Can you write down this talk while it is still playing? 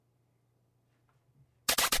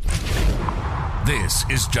This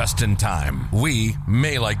is Just in Time. We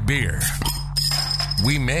may like beer.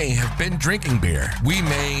 We may have been drinking beer. We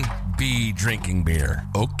may be drinking beer.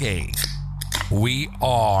 Okay. We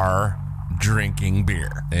are drinking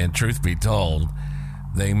beer. And truth be told,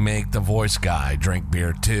 they make the voice guy drink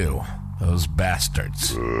beer too. Those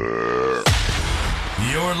bastards. You're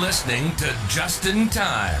listening to Just in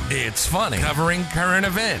Time. It's funny. Covering current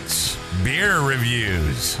events. Beer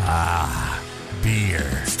reviews.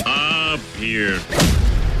 Beer. Beer.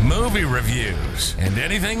 Movie reviews. And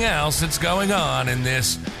anything else that's going on in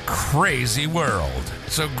this crazy world.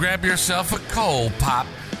 So grab yourself a cold pop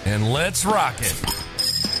and let's rock it.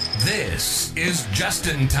 This is Just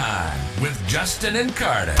in Time with Justin and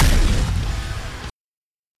Carter.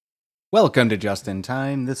 Welcome to Just in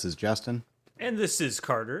Time. This is Justin. And this is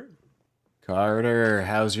Carter. Carter,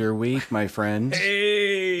 how's your week, my friend?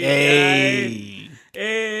 Hey!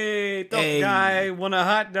 Tough guy, want a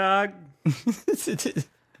hot dog?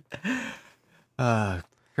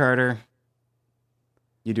 Carter,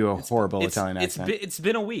 you do a horrible Italian accent. It's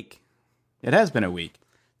been a week. It has been a week.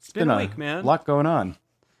 It's been a week, man. A lot going on.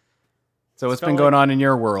 So what's been going on in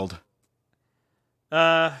your world?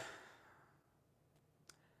 Not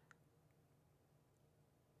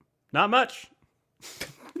much.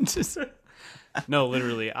 No,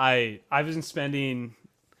 literally. I've been spending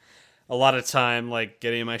a lot of time like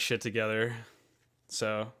getting my shit together.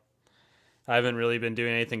 So I haven't really been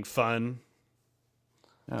doing anything fun.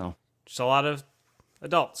 Oh. Just a lot of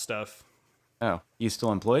adult stuff. Oh, you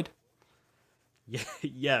still employed?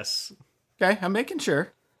 Yes. Okay, I'm making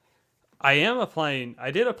sure. I am applying.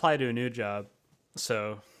 I did apply to a new job.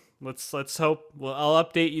 So let's hope. Well, I'll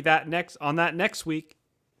update you on that next week.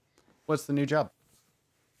 What's the new job?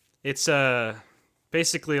 It's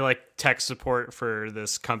basically like tech support for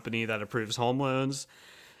this company that approves home loans.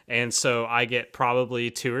 And so I get probably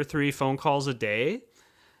 2 or 3 phone calls a day.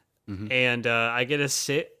 Mm-hmm. And I get to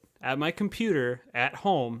sit at my computer at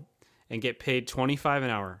home and get paid $25 an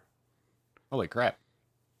hour. Holy crap.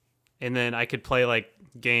 And then I could play like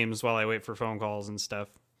games while I wait for phone calls and stuff.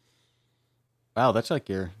 Wow, that's like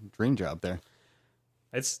your dream job there.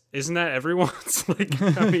 Isn't that everyone's? Like,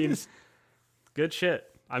 I mean, good shit.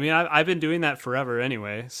 I mean, I've been doing that forever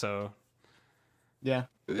anyway, so. Yeah,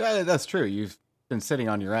 that's true. You've been sitting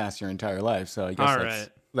on your ass your entire life, so I guess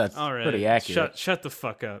that's pretty accurate. Shut the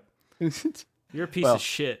fuck up. You're a piece of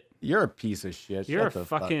shit. You're a piece of shit. You're a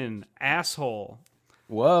fucking asshole.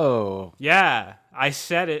 Whoa. Yeah, I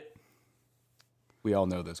said it. We all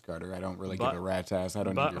know this, Carter. I don't really give a rat's ass. I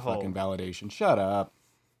don't need your butthole. fucking validation. Shut up.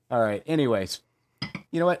 All right. Anyways,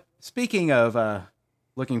 you know what? Speaking of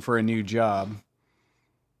looking for a new job,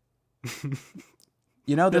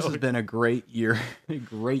 you know this has been a great year,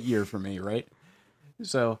 for me, right?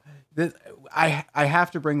 So I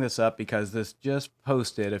have to bring this up because this just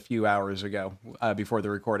posted a few hours ago before the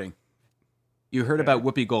recording. You heard about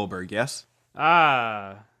Whoopi Goldberg, yes?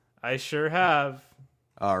 I sure have.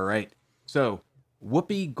 All right. So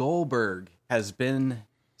Whoopi Goldberg has been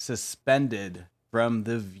suspended from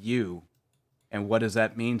The View. And what does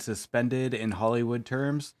that mean, suspended in Hollywood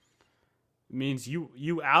terms? It means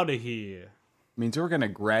you out of here. It means we're going to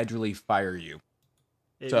gradually fire you.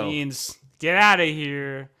 It means get out of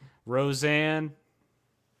here, Roseanne.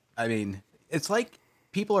 I mean, it's like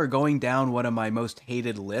people are going down one of my most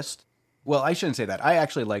hated lists. Well, I shouldn't say that. I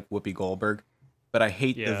actually like Whoopi Goldberg, but I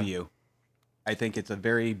hate The View. I think it's a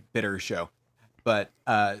very bitter show. But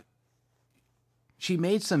she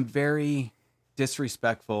made some very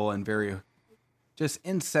disrespectful and very just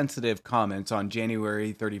insensitive comments on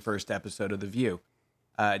January 31st episode of The View.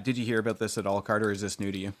 Did you hear about this at all, Carter? Or is this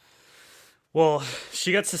new to you? Well,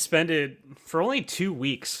 she got suspended for only 2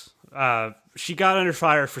 weeks. She got under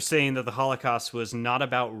fire for saying that the Holocaust was not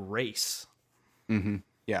about race. Mm-hmm.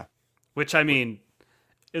 Yeah. Which, I mean,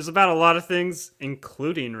 is about a lot of things,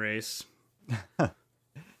 including race.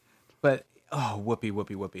 But,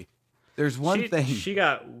 Whoopi. There's one thing. She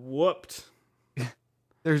got whooped.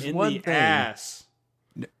 There's in one the thing. ass.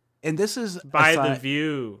 And this is by The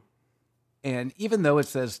View. And even though it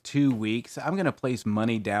says 2 weeks, I'm going to place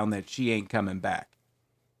money down that she ain't coming back.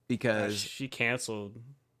 Because she canceled.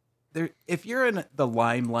 If you're in the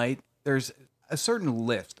limelight, there's a certain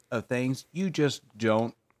list of things you just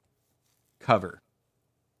don't cover.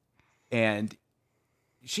 And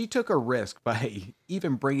she took a risk by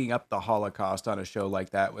even bringing up the Holocaust on a show like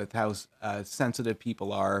that with how sensitive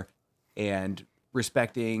people are and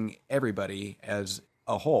respecting everybody as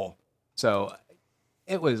a whole. So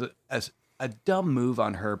it was a dumb move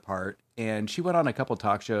on her part. And she went on a couple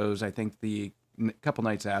talk shows, I think the couple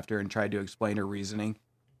nights after, and tried to explain her reasoning.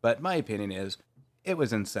 But my opinion is, it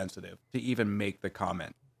was insensitive to even make the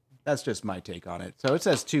comment. That's just my take on it. So it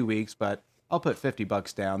says 2 weeks, but I'll put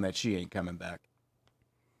 $50 down that she ain't coming back.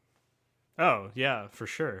 Oh, yeah, for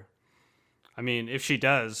sure. I mean, if she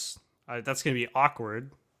does, that's going to be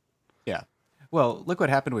awkward. Yeah. Well, look what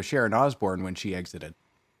happened with Sharon Osbourne when she exited.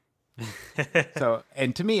 So,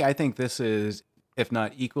 and to me, I think this is, if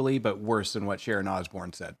not equally, but worse than what Sharon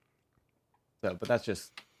Osbourne said. So, but that's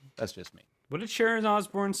just me. What did Sharon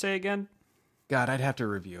Osbourne say again? God, I'd have to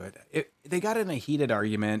review it. They got in a heated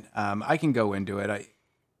argument. I can go into it.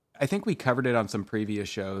 I think we covered it on some previous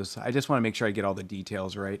shows. I just want to make sure I get all the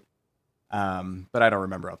details right. But I don't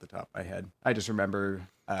remember off the top of my head. I just remember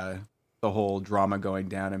the whole drama going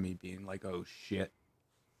down and me being like, oh, shit.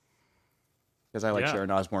 Because I like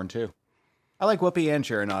Sharon Osbourne, too. I like Whoopi and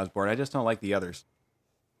Sharon Osbourne. I just don't like the others.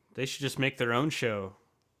 They should just make their own show.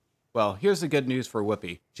 Well, here's the good news for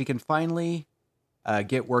Whoopi. She can finally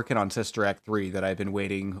get working on Sister Act 3 that I've been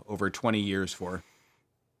waiting over 20 years for.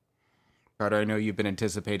 Carter, I know you've been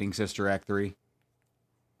anticipating Sister Act 3.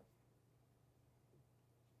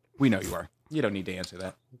 We know you are. You don't need to answer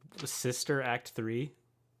that. Sister Act 3?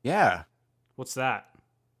 Yeah. What's that?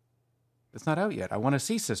 It's not out yet. I want to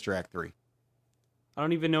see Sister Act 3. I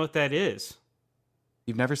don't even know what that is.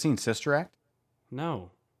 You've never seen Sister Act?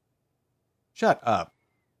 No. Shut up.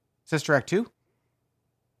 Sister Act 2?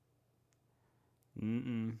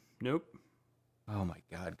 Nope. Oh my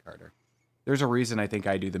God, Carter. There's a reason I think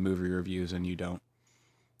I do the movie reviews and you don't.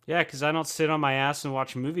 Yeah, because I don't sit on my ass and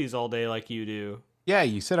watch movies all day like you do. Yeah,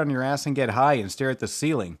 you sit on your ass and get high and stare at the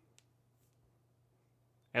ceiling.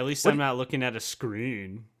 At least I'm not looking at a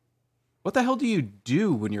screen. What the hell do you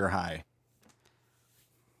do when you're high?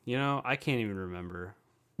 You know, I can't even remember.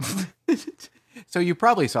 So you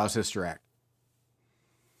probably saw Sister Act.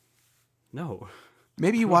 No.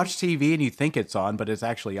 Maybe you watch TV and you think it's on, but it's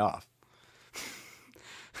actually off.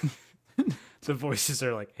 The voices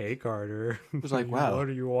are like, hey, Carter. It was like, wow. What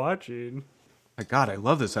are you watching? My God, I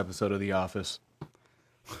love this episode of The Office.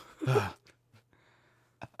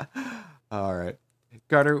 All right.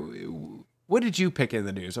 Carter, what did you pick in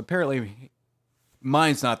the news? Apparently,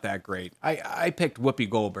 mine's not that great. I picked Whoopi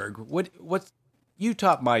Goldberg. What's you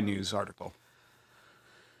topped my news article?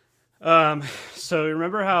 So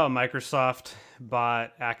remember how Microsoft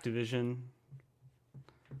bought Activision?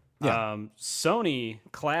 Yeah. Sony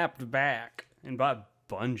clapped back and bought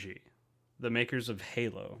Bungie, the makers of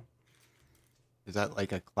Halo. Is that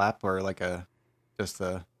like a clap or like a just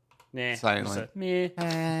a silent? Just a meh.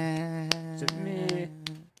 Just meh.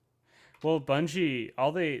 Well, Bungie,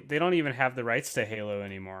 they don't even have the rights to Halo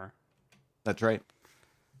anymore. That's right.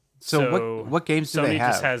 So what games do they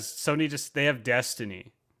have? They have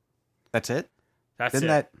Destiny. That's it? That's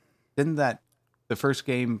it. Didn't that the first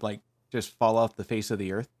game like just fall off the face of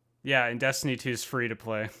the earth? Yeah, and Destiny 2 is free to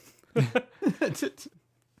play.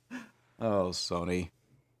 Oh, Sony.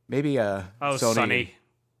 Maybe Sony.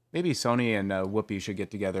 Maybe Sony and Whoopi should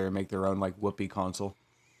get together and make their own like Whoopi console.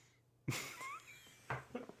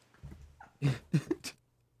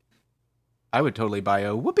 I would totally buy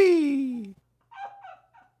a Whoopi.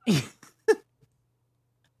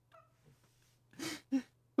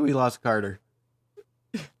 We lost Carter.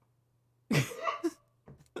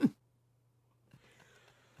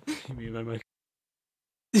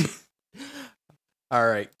 All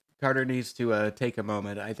right. Carter needs to take a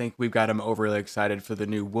moment. I think we've got him overly excited for the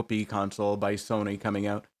new Whoopi console by Sony coming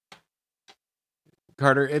out.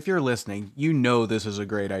 Carter, if you're listening, you know this is a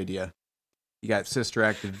great idea. You got Sister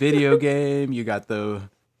Act video game. You got the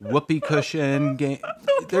Whoopi cushion game.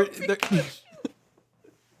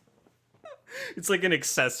 It's like an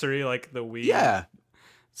accessory, like the Wii. Yeah.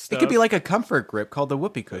 Stuff. It could be like a comfort grip called the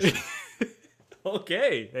Whoopi cushion.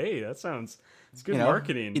 Okay. Hey, it's good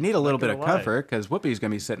marketing. You need a little bit of comfort because Whoopi's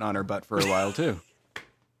going to be sitting on her butt for a while too.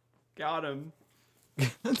 Got him.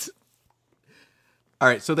 All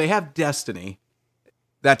right. So they have Destiny.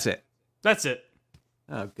 That's it. That's it.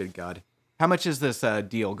 Oh, good God. How much is this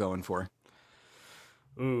deal going for?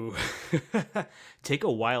 Ooh. Take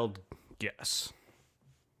a wild guess.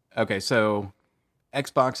 Okay. So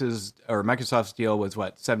Xbox's or Microsoft's deal was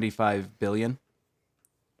what? 75 billion?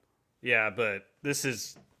 Yeah, but this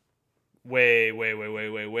is way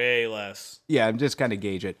less. Yeah, I'm just kind of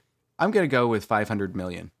gauge it. I'm going to go with 500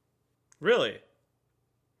 million. Really?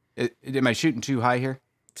 Am I shooting too high here?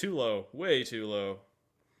 Too low. Way too low.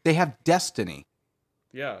 They have Destiny.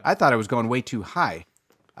 Yeah. I thought I was going way too high.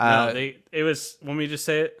 No, it was, want me to just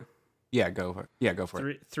say it? Yeah, go for it. Yeah, go for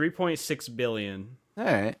it. 3.6 billion. All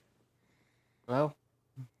right. Well,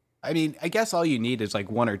 I mean, I guess all you need is like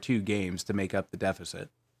one or two games to make up the deficit.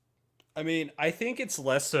 I mean, I think it's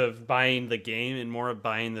less of buying the game and more of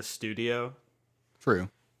buying the studio True.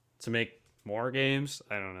 to make more games.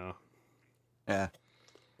 I don't know. Yeah.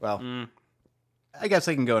 Well, I guess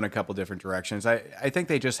they can go in a couple different directions. I think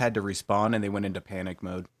they just had to respawn and they went into panic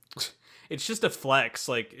mode. It's just a flex.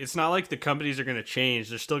 Like, it's not like the companies are going to change.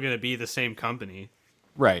 They're still going to be the same company.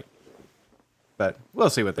 Right. But we'll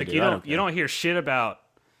see what they do. You don't hear shit about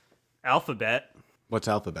Alphabet. What's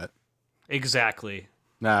Alphabet? Exactly.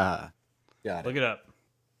 Nah. Got it. Look it up.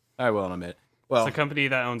 I will admit. Well, It's a company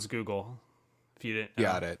that owns Google. If you didn't know.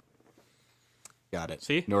 Got it.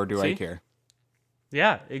 See? Nor do I See? care.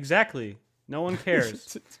 Yeah, exactly. No one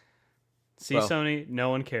cares. See, Well- Sony, no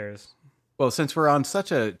one cares. Well, since we're on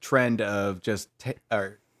such a trend of just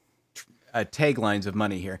taglines of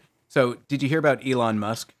money here. So, did you hear about Elon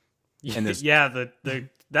Musk? And this, Yeah,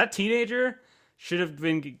 that teenager should have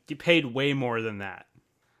been paid way more than that.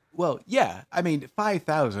 well, yeah. I mean,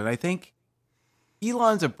 5,000. I think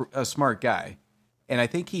Elon's a smart guy, and I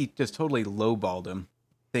think he just totally lowballed him,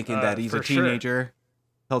 thinking that he's a for sure. teenager.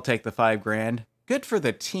 He'll take the $5,000. Good for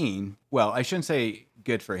the teen. Well, I shouldn't say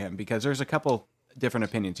good for him because there's a couple different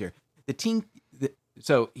opinions here. The teen.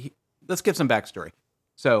 Let's give some backstory.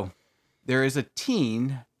 So there is a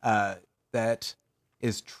teen that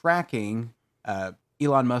is tracking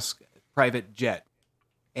Elon Musk's private jet,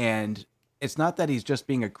 and it's not that he's just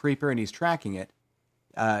being a creeper and he's tracking it.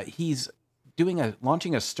 He's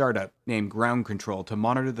launching a startup named Ground Control to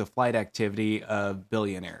monitor the flight activity of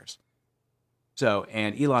billionaires. So,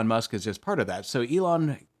 and Elon Musk is just part of that. So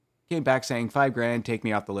Elon came back saying, $5,000, take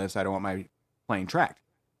me off the list. I don't want my plane tracked.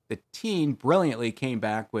 The teen brilliantly came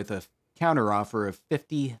back with a counteroffer of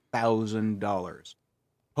 $50,000,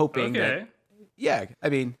 hoping that, yeah, I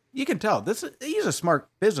mean, you can tell he's a smart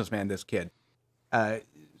businessman, this kid.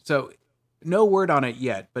 So no word on it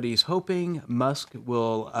yet, but he's hoping Musk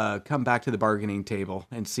will come back to the bargaining table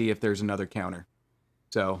and see if there's another counter.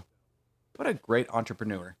 So what a great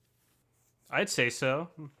entrepreneur. I'd say so.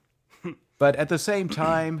 But at the same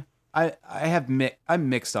time, I'm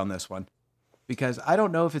mixed on this one because I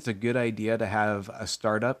don't know if it's a good idea to have a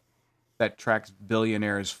startup that tracks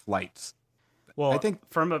billionaires' flights. Well, I think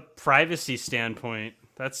from a privacy standpoint,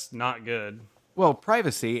 that's not good. Well,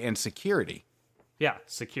 privacy and security. Yeah,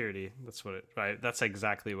 security. Right. That's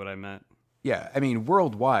exactly what I meant. Yeah, I mean,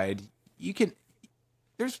 worldwide, you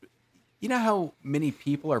know how many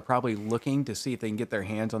people are probably looking to see if they can get their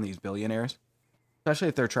hands on these billionaires, especially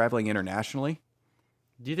if they're traveling internationally.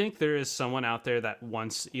 Do you think there is someone out there that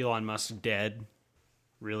wants Elon Musk dead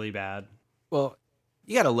really bad? Well,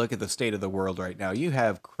 you got to look at the state of the world right now. You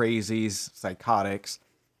have crazies, psychotics.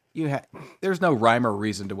 There's no rhyme or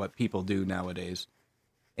reason to what people do nowadays.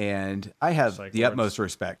 And I have the utmost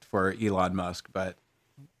respect for Elon Musk, but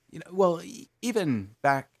even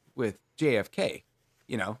back with JFK,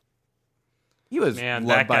 he was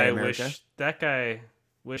loved by America. That guy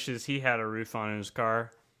wishes he had a roof on his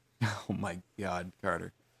car. Oh my God,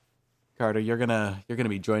 Carter! You're gonna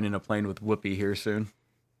be joining a plane with Whoopi here soon.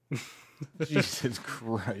 Jesus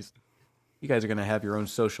Christ! You guys are gonna have your own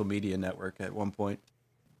social media network at one point.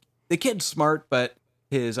 The kid's smart, but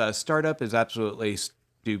his startup is absolutely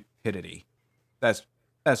stupidity. That's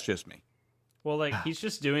just me. Well, he's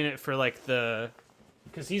just doing it for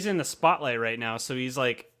because he's in the spotlight right now, so he's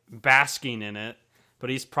basking in it.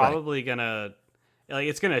 But he's probably gonna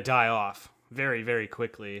it's gonna die off very, very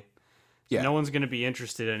quickly. Yeah. No one's gonna be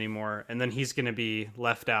interested anymore, and then he's gonna be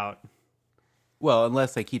left out. Well,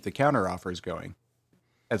 unless they keep the counter offers going.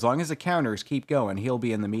 As long as the counters keep going, he'll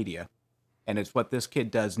be in the media. And it's what this kid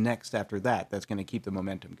does next after that that's going to keep the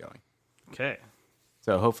momentum going. Okay.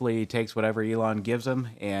 So hopefully he takes whatever Elon gives him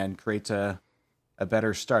and creates a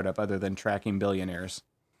better startup other than tracking billionaires.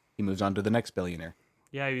 He moves on to the next billionaire.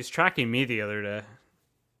 Yeah, he was tracking me the other day.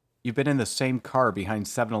 You've been in the same car behind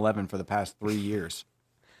 7-Eleven for the past 3 years.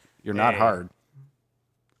 You're not hard.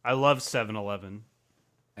 I love 7-Eleven.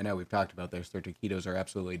 I know, we've talked about this. Their taquitos are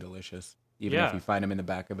absolutely delicious, even if you find them in the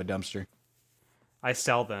back of a dumpster. I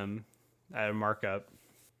sell them at a markup.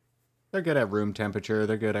 They're good at room temperature.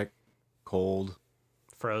 They're good at cold.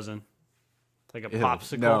 Frozen. Like a Ew.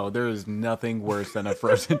 popsicle. No, there is nothing worse than a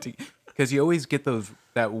frozen because you always get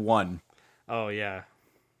that one. Oh, yeah.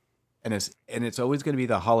 And it's always going to be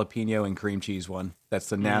the jalapeno and cream cheese one. That's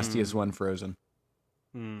the nastiest one frozen.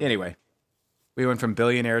 Anyway, we went from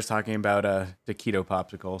billionaires talking about taquito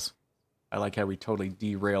popsicles. I like how we totally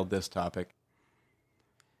derailed this topic.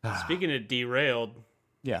 Speaking of derailed,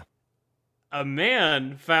 Yeah. a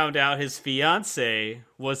man found out his fiance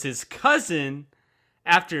was his cousin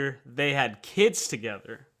after they had kids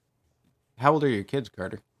together. How old are your kids,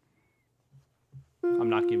 Carter? I'm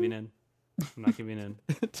not giving in. I'm not giving in.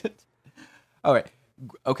 All right.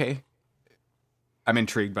 Okay. I'm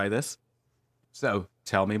intrigued by this. So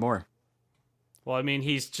tell me more. Well, I mean,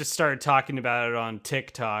 he's just started talking about it on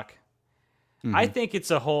TikTok. I think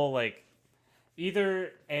it's a whole, like,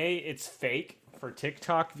 either A, it's fake for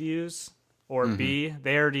TikTok views, or B,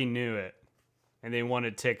 they already knew it and they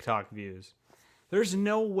wanted TikTok views. There's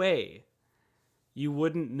no way you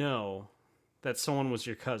wouldn't know that someone was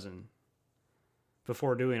your cousin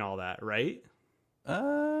before doing all that, right?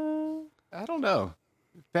 I don't know.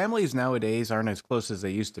 Families nowadays aren't as close as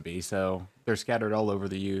they used to be, so they're scattered all over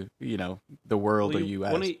the the world or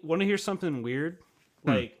U.S. Want to hear something weird?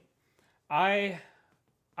 Like, I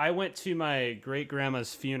went to my great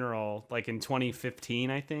grandma's funeral like in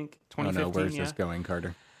 2015, I think. 2015. Oh no, where's this going,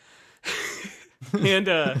 Carter? And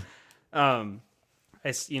I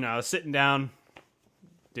was sitting down,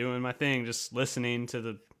 doing my thing, just listening to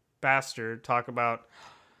the bastard talk about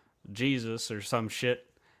Jesus or some shit.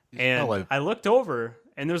 And I looked over,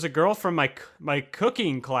 and there's a girl from my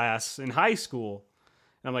cooking class in high school.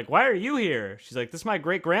 And I'm like, "Why are you here?" She's like, "This is my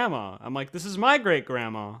great grandma." I'm like, "This is my great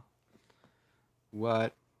grandma."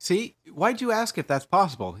 What? See, why'd you ask if that's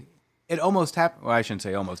possible? It almost happened. Well, I shouldn't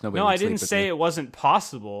say almost. Nobody. No, would I sleep didn't with say me. it wasn't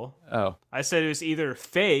possible. Oh, I said it was either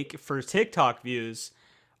fake for TikTok views,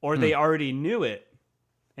 or they already knew it,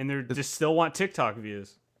 and they just still want TikTok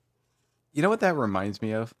views. you know what that reminds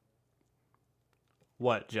me of?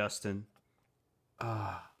 What, Justin? It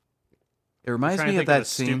reminds Trying to me think of of that a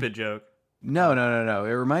scene. stupid joke. No. It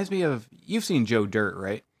reminds me of, you've seen Joe Dirt,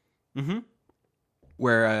 right? Mm-hmm.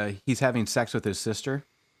 Where he's having sex with his sister.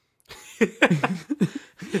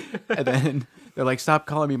 And then they're like, "Stop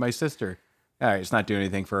calling me my sister." All right, it's not doing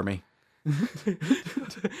anything for me.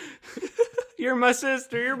 You're my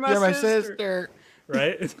sister. You're my You're my sister. sister.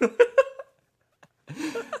 Right?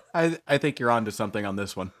 I think you're onto something on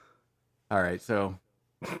this one. All right, so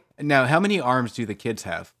now how many arms do the kids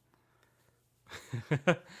have?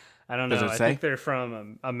 I don't Does know. it I say? think they're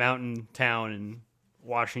from a mountain town in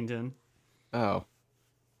Washington, Oh.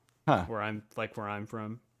 where I'm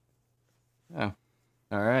from. Oh.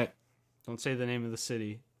 All right. Don't say the name of the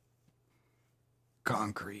city.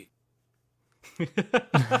 Concrete.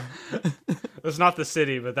 It's not the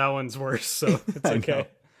city, but that one's worse, so it's I okay. know.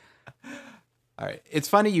 All right. It's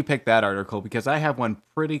funny you picked that article because I have one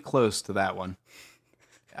pretty close to that one.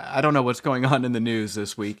 I don't know what's going on in the news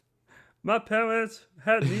this week. My parents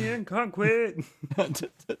had me in concrete. Okay,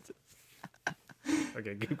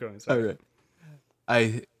 keep going. Sorry. All right.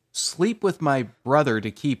 I sleep with my brother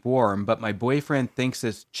to keep warm, but my boyfriend thinks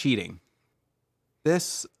it's cheating.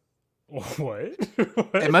 This What?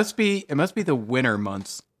 it must be the winter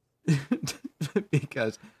months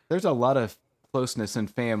because there's a lot of closeness and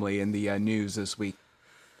family in the news this week.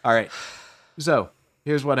 All right. So,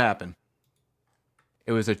 here's what happened.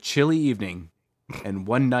 It was a chilly evening, and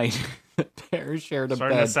one night the pair shared a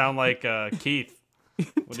Starting bed. to sound like Keith.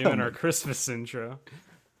 We're doing our Christmas intro.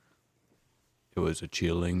 It was a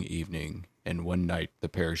chilling evening, and one night the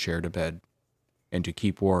pair shared a bed, and to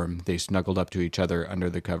keep warm, they snuggled up to each other under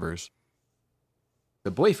the covers.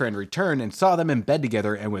 The boyfriend returned and saw them in bed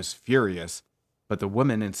together and was furious, but the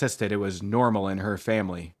woman insisted it was normal in her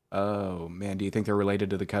family. Oh, man, do you think they're related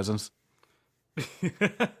to the cousins?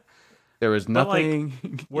 There was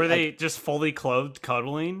nothing... Were they just fully clothed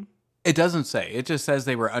cuddling? It doesn't say. It just says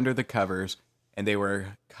they were under the covers, and they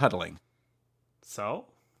were cuddling. So?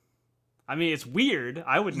 I mean, it's weird.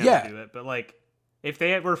 I would never do it, but like, if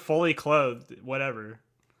they were fully clothed, whatever.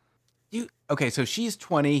 Okay, so she's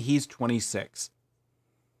 20, he's 26.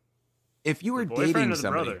 If you were Boyfriend dating or the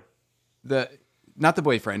somebody, brother? not the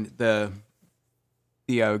boyfriend, the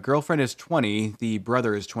girlfriend is 20, the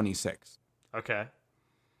brother is 26. Okay.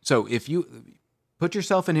 So if you put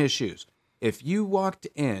yourself in his shoes, if you walked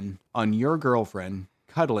in on your girlfriend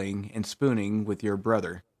cuddling and spooning with your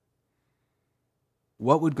brother,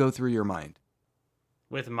 what would go through your mind?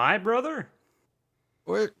 With my brother?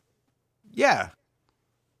 Or, yeah.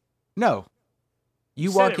 No. You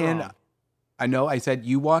said walk it in. wrong. I know. I said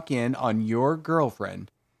you walk in on your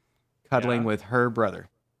girlfriend cuddling Yeah. with her brother.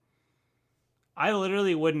 I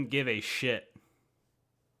literally wouldn't give a shit.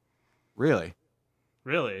 Really?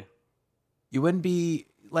 Really? You wouldn't be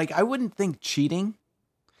like, I wouldn't think cheating,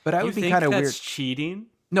 but I You would be think kind of that's weird. cheating?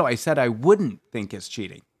 No, I said I wouldn't think it's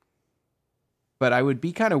cheating, but I would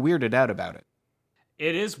be kind of weirded out about it.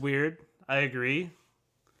 It is weird. I agree.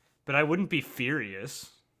 But I wouldn't be furious.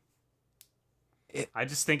 I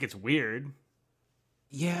just think it's weird.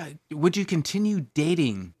 Yeah. Would you continue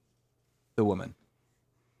dating the woman?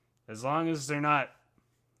 As long as they're not,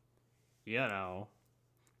 you know.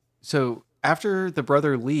 So after the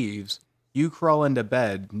brother leaves, you crawl into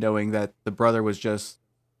bed knowing that the brother was just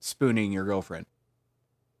spooning your girlfriend.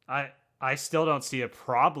 I still don't see a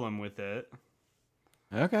problem with it.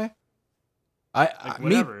 Okay.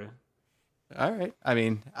 Whatever. All right. I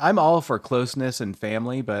mean, I'm all for closeness and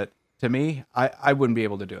family, but to me, I wouldn't be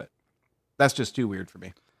able to do it. That's just too weird for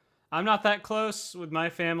me. I'm not that close with my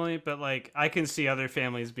family, but like I can see other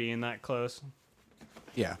families being that close.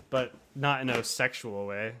 Yeah. But not in a sexual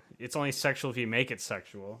way. It's only sexual if you make it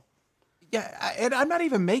sexual. Yeah, and I'm not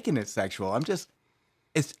even making it sexual.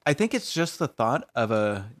 I think it's just the thought of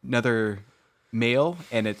another male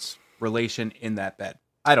and its relation in that bed.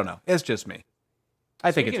 I don't know. It's just me.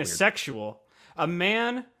 I think it's Speaking weird. of sexual, a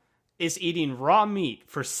man is eating raw meat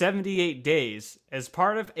for 78 days as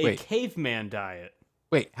part of a caveman diet.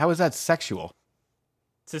 Wait, how is that sexual?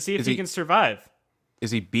 To see if he can survive.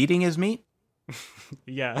 Is he beating his meat?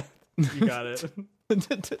 Yeah, you got it.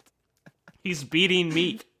 He's beating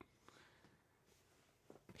meat.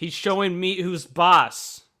 He's showing meat who's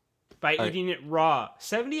boss by eating it raw.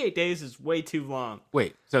 78 days is way too long.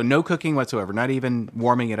 Wait, so no cooking whatsoever, not even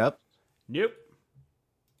warming it up? Nope.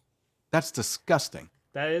 That's disgusting.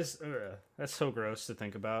 That's so gross to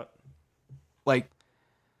think about. Like,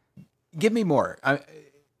 give me more.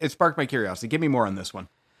 It sparked my curiosity. Give me more on this one.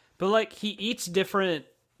 But like, he eats different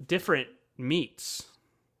meats.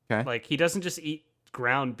 Okay. Like, he doesn't just eat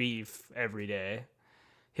ground beef every day.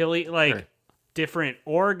 He'll eat like different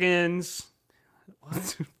organs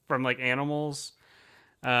from like animals,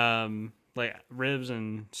 like ribs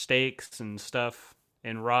and steaks and stuff,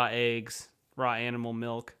 and raw eggs, raw animal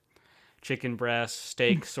milk, chicken breast,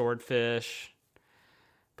 steak, swordfish.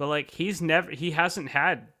 But like, he hasn't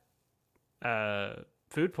had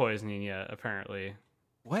food poisoning yet, apparently.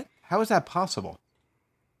 What? How is that possible?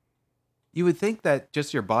 You would think that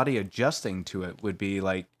just your body adjusting to it would be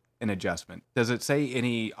like an adjustment. Does it say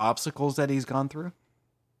any obstacles that he's gone through?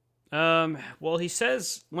 Well, he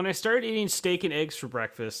says, when I started eating steak and eggs for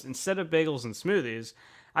breakfast instead of bagels and smoothies,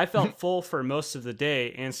 I felt full for most of the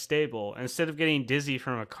day and stable instead of getting dizzy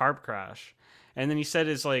from a carb crash. And then he said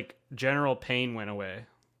his like general pain went away.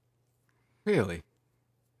 Really?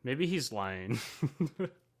 Maybe he's lying.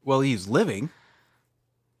 Well, he's living.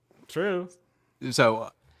 True.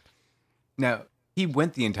 So now he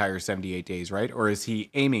went the entire 78 days, right? Or is he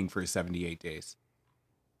aiming for 78 days?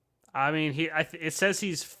 I mean, it says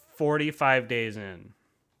he's 45 days in.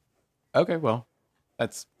 Okay, well,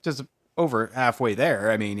 that's just over halfway there.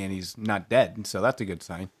 I mean, and he's not dead, so that's a good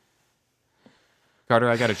sign. Carter,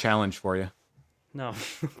 I got a challenge for you. No,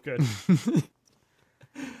 good.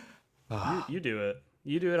 You do it.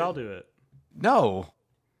 You do it, I'll do it. No.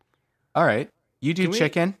 All right. You do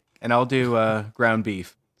chicken, and I'll do ground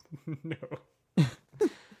beef. No.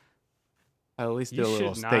 I'll at least do a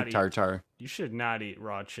little steak tartare. You should not eat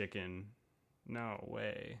raw chicken. No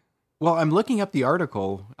way. Well, I'm looking up the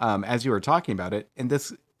article as you were talking about it, and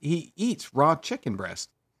he eats raw chicken breast.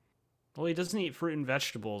 Well, he doesn't eat fruit and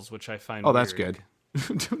vegetables, which I find weird. Oh, that's good.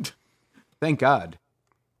 Thank God.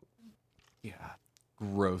 Yeah,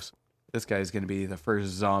 gross. This guy's going to be the first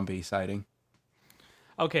zombie sighting.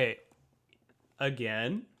 Okay.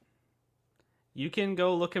 Again, you can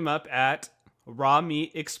go look him up at Raw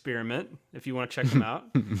Meat Experiment if you want to check him out.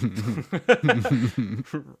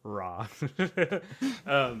 Raw.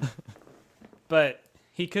 But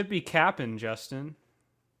he could be capping, Justin.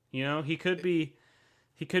 You know, he could be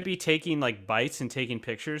taking like bites and taking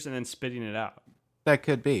pictures and then spitting it out. That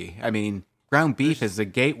could be. I mean, ground beef is the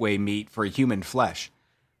gateway meat for human flesh.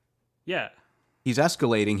 Yeah. He's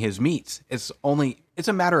escalating his meats. It's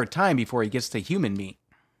a matter of time before he gets to human meat.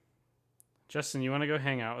 Justin, you want to go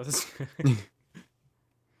hang out with us?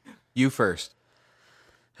 You first.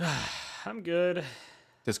 I'm good.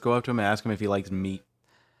 Just go up to him and ask him if he likes meat.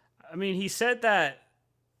 I mean, he said that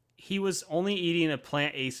he was only eating a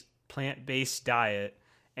plant-based diet,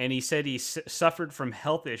 and he said he suffered from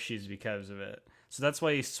health issues because of it. So that's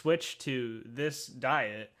why he switched to this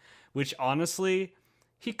diet, which honestly,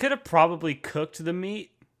 he could have probably cooked the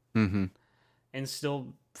meat and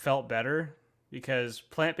still felt better, because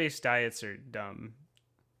plant-based diets are dumb.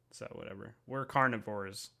 So whatever. We're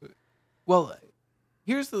carnivores. Well,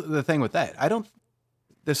 here's the thing with that.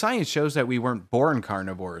 The science shows that we weren't born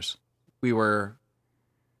carnivores. We were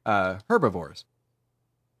herbivores.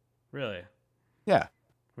 Really? Yeah.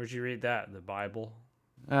 Where'd you read that? The Bible?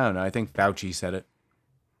 I don't know. I think Fauci said it.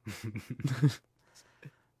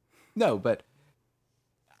 No, but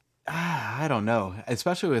I don't know.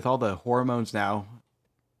 Especially with all the hormones now.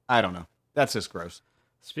 I don't know. That's just gross.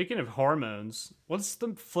 Speaking of hormones, what's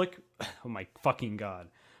the oh my fucking God.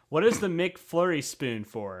 What is the McFlurry spoon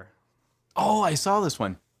for? Oh, I saw this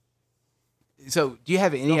one. So, do you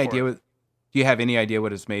have any idea what? Do you have any idea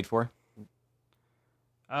what it's made for?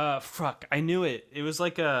 Fuck, I knew it. It was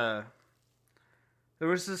like there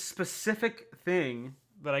was a specific thing,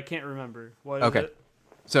 but I can't remember. What is it?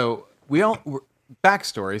 So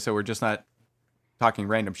backstory. So we're just not talking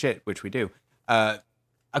random shit, which we do. A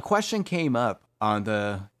question came up on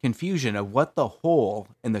the confusion of what the hole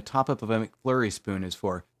in the top of a McFlurry spoon is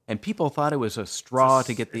for, and people thought it was a straw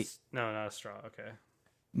to get the. No, not a straw. Okay.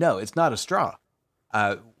 No, it's not a straw.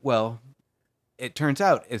 Well, it turns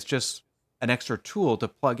out it's just an extra tool to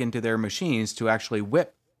plug into their machines to actually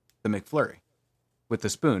whip the McFlurry with the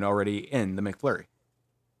spoon already in the McFlurry.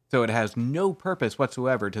 So it has no purpose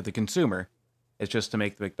whatsoever to the consumer. It's just to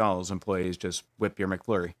make the McDonald's employees just whip your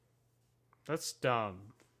McFlurry. That's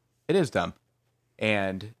dumb. It is dumb.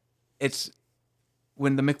 And it's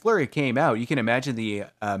when the McFlurry came out, you can imagine the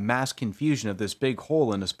mass confusion of this big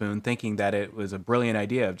hole in a spoon, thinking that it was a brilliant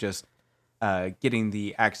idea of just getting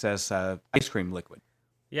the excess ice cream liquid.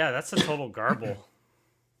 Yeah, that's a total garble.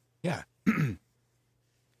 Yeah.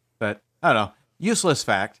 But I don't know. Useless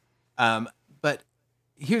fact. But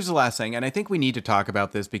here's the last thing, and I think we need to talk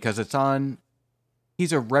about this because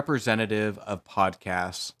he's a representative of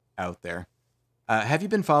podcasts out there. Have you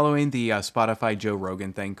been following the Spotify Joe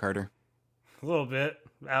Rogan thing, Carter? A little bit.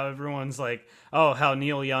 How everyone's like, oh, how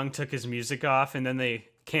Neil Young took his music off, and then they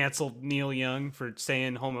canceled Neil Young for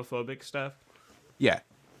saying homophobic stuff. Yeah.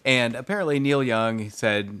 And apparently Neil Young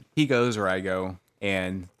said, he goes or I go.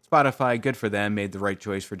 And Spotify, good for them, made the right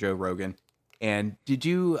choice for Joe Rogan. And did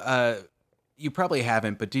you, you probably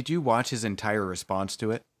haven't, but did you watch his entire response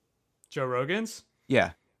to it? Joe Rogan's?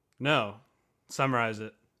 Yeah. No. Summarize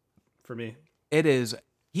it for me. It is,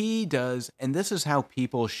 he does, and this is how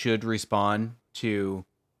people should respond to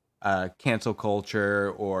cancel culture,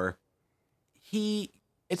 or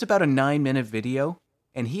it's about a 9-minute video,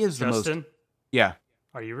 and he is the Justin? most... Yeah.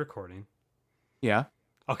 Are you recording? Yeah.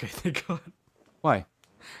 Okay, thank God. Why?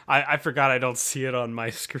 I forgot I don't see it on my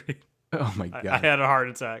screen. Oh my God. I had a heart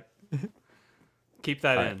attack. Keep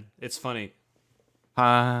that All in. right. It's funny.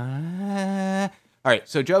 All right,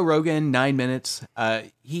 so Joe Rogan, 9 minutes.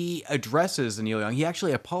 He addresses Neil Young. He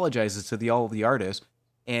actually apologizes to all of the artists,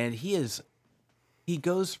 and he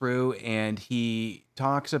goes through and he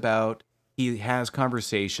talks about, he has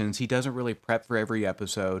conversations. He doesn't really prep for every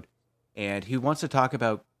episode, and he wants to talk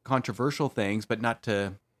about controversial things, but not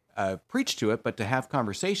to preach to it, but to have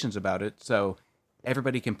conversations about it, so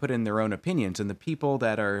everybody can put in their own opinions. And the people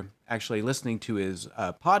that are actually listening to his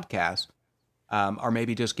podcast are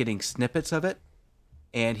maybe just getting snippets of it.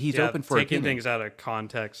 And he's open for taking opinion. things out of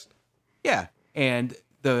context. Yeah, and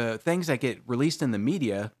the things that get released in the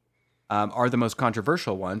media are the most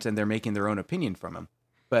controversial ones, and they're making their own opinion from them.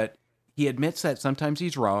 But he admits that sometimes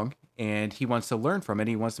he's wrong, and he wants to learn from it.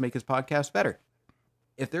 He wants to make his podcast better.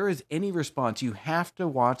 If there is any response, you have to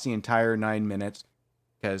watch the entire 9 minutes,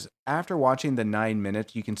 because after watching the 9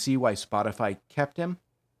 minutes, you can see why Spotify kept him.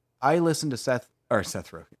 I listened to Seth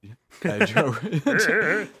Rogen,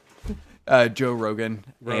 Joe Rogan.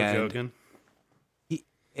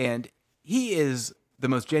 He is the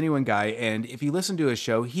most genuine guy, and if you listen to his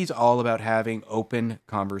show, he's all about having open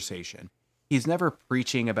conversation. He's never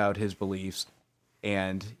preaching about his beliefs,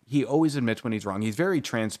 and he always admits when he's wrong. He's very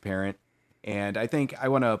transparent, and I think I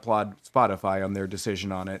want to applaud Spotify on their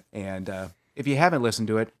decision on it. And if you haven't listened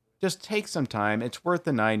to it, just take some time. It's worth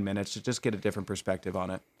the 9 minutes to just get a different perspective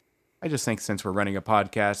on it. I just think since we're running a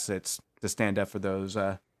podcast, it's to stand up for those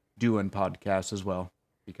doing podcasts as well,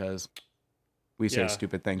 because we say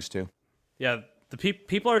stupid things too. Yeah, the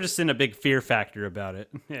people are just in a big fear factor about it.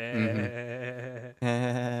 Mm-hmm.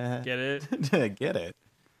 Get it? Get it.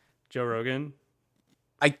 Joe Rogan?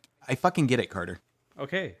 I fucking get it, Carter.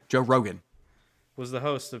 Okay. Joe Rogan Was the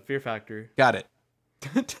host of Fear Factor. got it.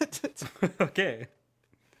 Okay.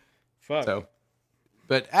 Fuck. So,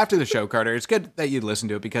 but after the show, Carter, it's good that you listen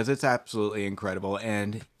to it because it's absolutely incredible.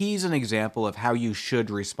 And he's an example of how you should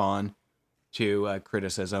respond to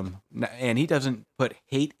criticism. And he doesn't put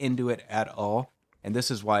hate into it at all. And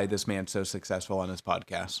this is why this man's so successful on his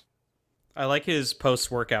podcast. I like his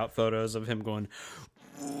post-workout photos of him going...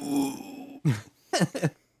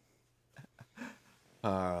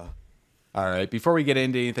 All right, before we get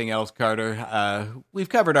into anything else, Carter, we've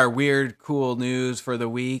covered our weird, cool news for the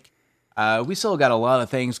week. We still got a lot of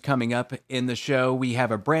things coming up in the show. We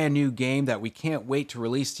have a brand new game that we can't wait to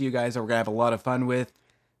release to you guys that we're going to have a lot of fun with.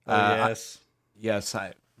 Yes.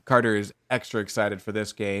 Carter is extra excited for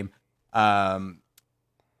this game. We're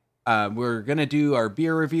going to do our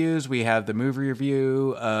beer reviews. We have the movie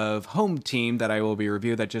review of Home Team that I will be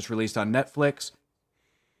reviewing that just released on Netflix.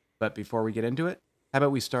 But before we get into it, How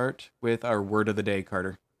about we start with our word of the day,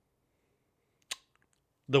 Carter?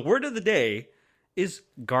 The word of the day is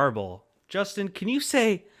garble. Justin, can you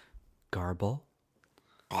say garble?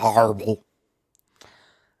 Garble.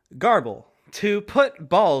 Garble. To put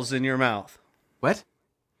balls in your mouth. What?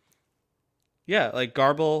 Yeah, like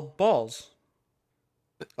garble balls.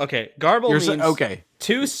 Okay, garble means okay.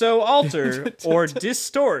 to so alter or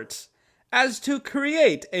distort as to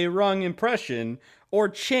create a wrong impression or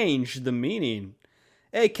change the meaning,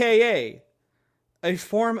 aka a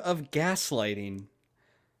form of gaslighting.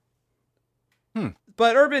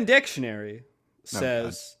 But Urban Dictionary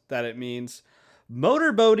says that it means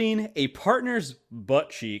motorboating a partner's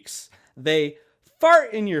butt cheeks. They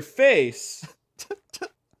fart in your face.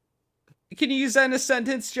 Can you use that in a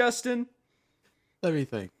sentence, Justin? Let me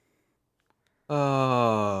think.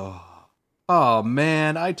 Oh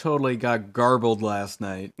man, I totally got garbled last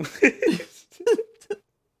night.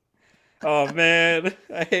 Oh man,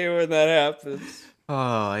 I hate when that happens. Oh,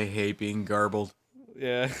 I hate being garbled.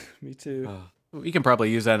 Yeah, me too. We can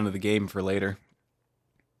probably use that into the game for later.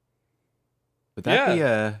 Would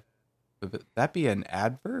that be an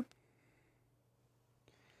adverb?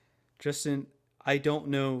 Justin, I don't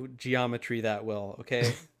know geometry that well,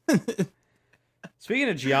 okay? Speaking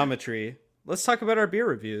of geometry, let's talk about our beer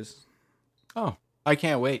reviews. Oh, I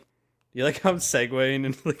can't wait. You like how I'm segueing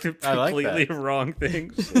into like completely wrong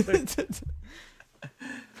things?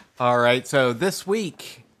 All right, so this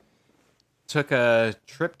week took a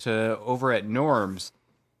trip to over at Norm's.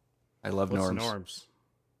 I love What's Norm's. Norm's?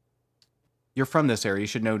 You're from this area. You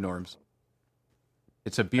should know Norm's.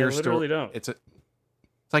 It's a beer store. I literally don't. It's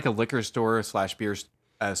like a liquor store / beer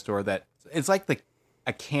store that it's like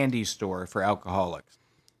a candy store for alcoholics.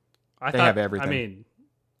 They have everything. I mean,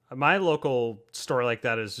 my local store like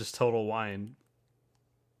that is just Total Wine.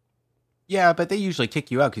 Yeah, but they usually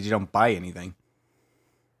kick you out because you don't buy anything.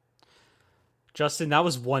 Justin, that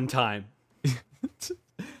was one time.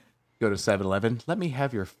 Go to 7-Eleven. Let me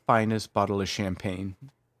have your finest bottle of champagne.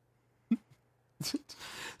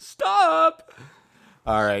 Stop!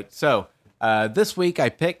 All right, so this week I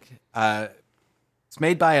picked. It's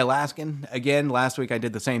made by Alaskan. Again, last week I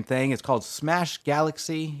did the same thing. It's called Smash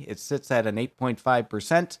Galaxy. It sits at an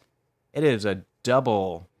 8.5%. It is a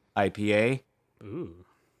double IPA. Ooh.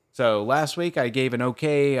 So last week I gave an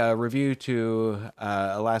okay review to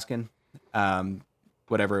Alaskan,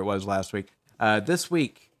 whatever it was last week. This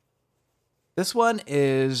week, this one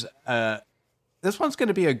is this one's going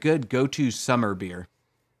to be a good go-to summer beer.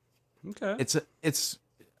 Okay. It's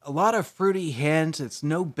a lot of fruity hints. It's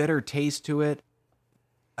no bitter taste to it.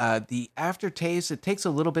 The aftertaste, it takes a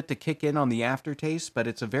little bit to kick in on the aftertaste, but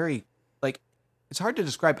it's a very, it's hard to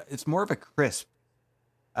describe. It's more of a crisp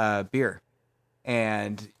beer.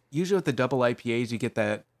 And usually with the double IPAs, you get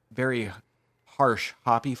that very harsh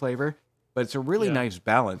hoppy flavor, but it's a really nice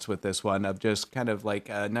balance with this one of just kind of like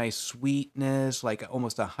a nice sweetness, like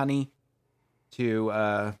almost a honey to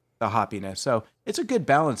the hoppiness. So it's a good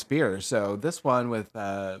balanced beer. So this one with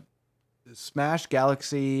Smash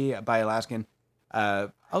Galaxy by Alaskan,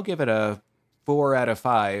 I'll give it a 4 out of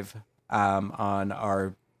 5 on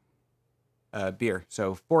our beer.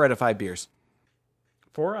 So 4 out of 5 beers.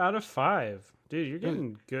 4 out of 5. Dude, you're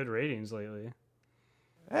getting good ratings lately.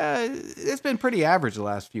 It's been pretty average the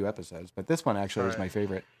last few episodes, but this one actually is my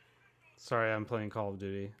favorite. Sorry, I'm playing Call of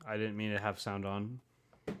Duty. I didn't mean to have sound on.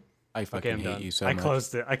 I fucking hate done. you so much.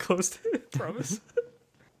 I closed it. Promise.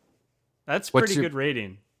 That's pretty good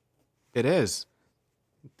rating. It is.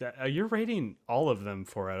 You're rating all of them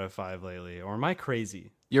 4 out of 5 lately, or am I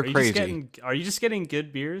crazy? You're crazy. Are you just getting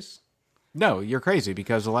good beers? No, you're crazy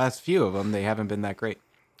because the last few of them, they haven't been that great.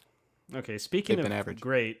 Okay, speaking of average.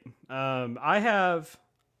 Great, I'm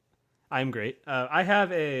great. I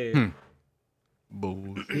have a.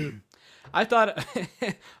 Bullshit. I thought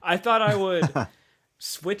I would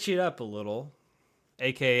switch it up a little,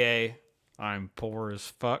 aka I'm poor as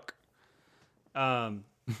fuck. I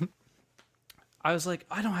was like,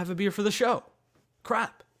 I don't have a beer for the show.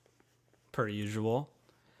 Crap. Per usual.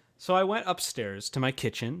 So I went upstairs to my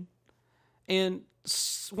kitchen and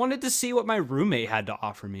wanted to see what my roommate had to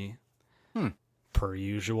offer me. Per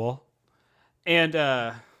usual. And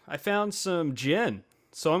I found some gin.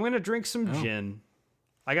 So I'm going to drink some gin.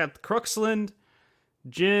 I got Crooksland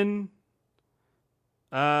gin.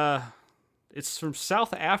 It's from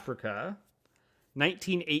South Africa.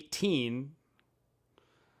 1918.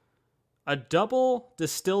 A double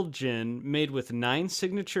distilled gin made with 9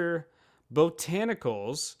 signature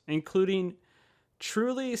botanicals, including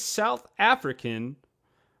truly South African.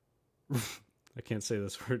 I can't say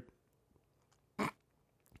this word.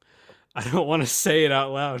 I don't want to say it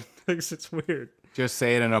out loud because it's weird. Just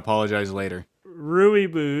say it and apologize later.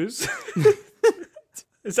 Ruibos.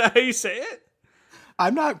 Is that how you say it?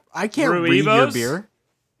 I can't read your beer.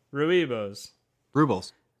 Ruibos.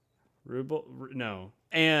 Rubles. No.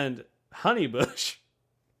 And Honeybush.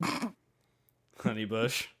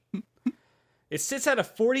 Honeybush. It sits at a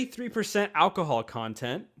 43% alcohol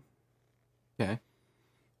content. Okay.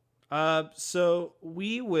 So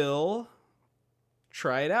we will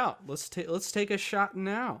try it out. Let's take a shot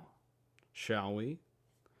now, shall we?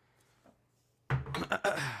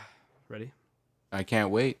 Ready? I can't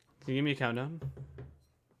wait. Can you give me a countdown?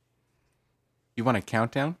 You want a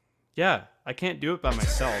countdown? Yeah, I can't do it by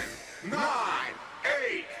myself. 9,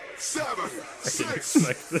 8, 7, 6,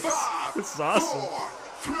 like this. 5, This is awesome. 4,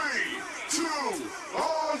 3, 2.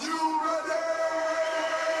 Are you ready?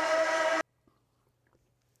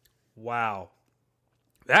 Wow,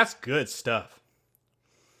 that's good stuff.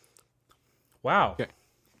 Wow. Okay.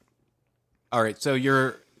 All right, so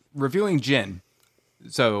you're reviewing gin.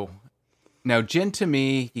 So now gin to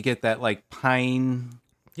me, you get that like pine.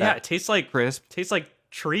 Yeah, it tastes like crisp. Tastes like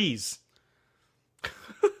trees.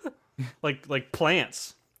 like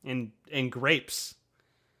plants and grapes.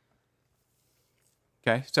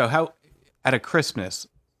 Okay, so how at a crispness,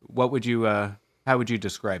 what would you how would you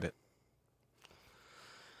describe it?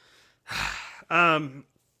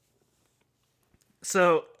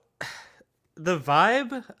 So the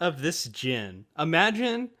vibe of this gin,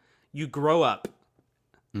 imagine you grow up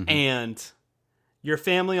and your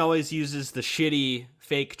family always uses the shitty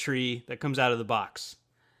fake tree that comes out of the box.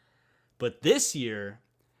 But this year,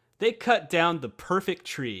 they cut down the perfect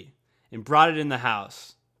tree and brought it in the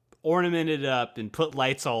house, ornamented it up and put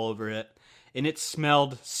lights all over it, and it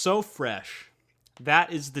smelled so fresh.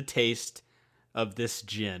 That is the taste of this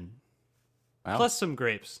gin. Wow. Plus some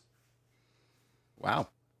grapes. Wow.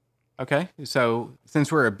 Okay, so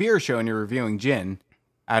since we're a beer show and you're reviewing gin,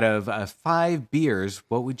 out of 5 beers,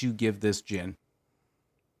 what would you give this gin?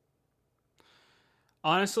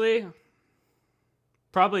 Honestly,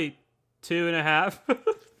 probably 2.5.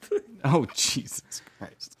 Oh, Jesus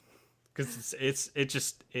Christ. Because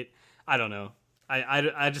I don't know.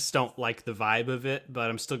 I just don't like the vibe of it, but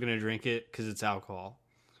I'm still going to drink it because it's alcohol.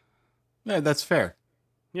 Yeah, that's fair.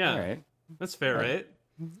 Yeah. All right. That's fair, right?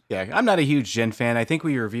 Yeah, I'm not a huge gin fan. I think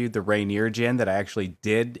we reviewed the Rainier gin that I actually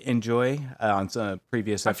did enjoy on some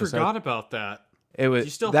previous episode. I forgot about that. It was. Do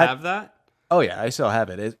you still have that? Oh yeah, I still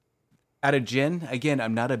have it. Out of gin, again,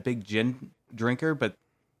 I'm not a big gin drinker, but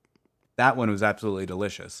that one was absolutely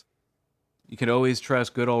delicious. You could always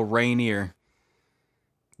trust good old Rainier.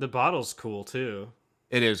 The bottle's cool too.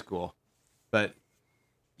 It is cool, but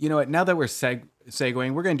you know what? Now that we're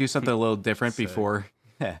segueing, we're going to do something a little different before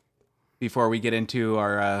we get into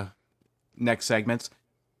our next segments.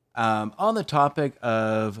 On the topic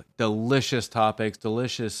of delicious topics,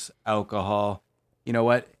 delicious alcohol, you know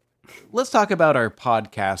what? Let's talk about our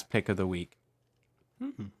podcast pick of the week.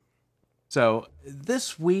 So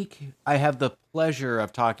this week, I have the pleasure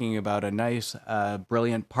of talking about a nice,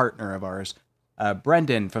 brilliant partner of ours,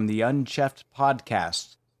 Brendan from the Unchefed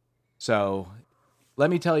podcast. So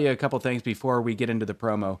let me tell you a couple things before we get into the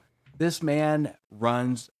promo. This man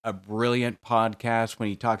runs a brilliant podcast when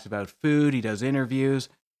he talks about food. He does interviews,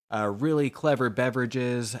 really clever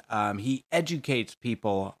beverages. He educates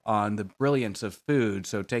people on the brilliance of food.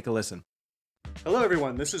 So take a listen. Hello,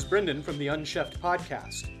 everyone. This is Brendan from the Unchefed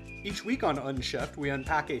podcast. Each week on Unchefed, we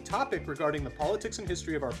unpack a topic regarding the politics and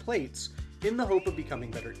history of our plates in the hope of becoming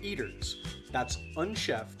better eaters. That's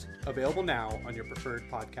Unchefed, available now on your preferred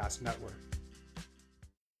podcast network.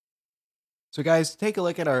 So, guys, take a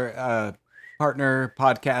look at our partner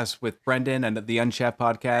podcast with Brendan and the Unchefed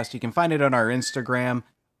podcast. You can find it on our Instagram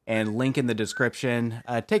and link in the description.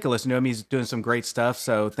 Take a listen to him. He's doing some great stuff.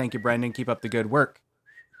 So thank you, Brendan. Keep up the good work.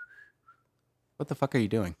 What the fuck are you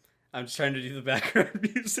doing? I'm just trying to do the background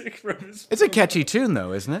music from his. It's a catchy tune,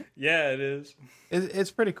 though, isn't it? Yeah, it is.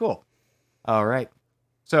 It's pretty cool. All right.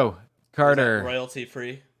 So, Carter. Royalty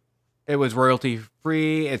free. It was royalty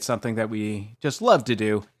free. It's something that we just love to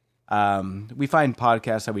do. We find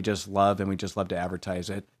podcasts that we just love and we just love to advertise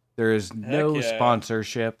it. There is no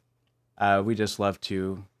sponsorship. We just love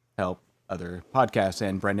to help other podcasts,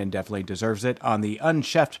 and Brendan definitely deserves it on the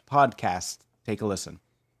Unchefed podcast. Take a listen.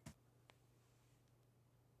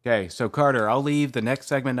 Okay, so Carter, I'll leave the next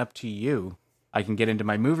segment up to you. I can get into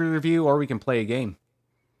my movie review or we can play a game.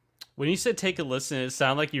 When you said take a listen, it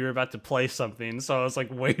sounded like you were about to play something. So I was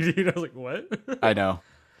like, waiting. I was like, what? I know.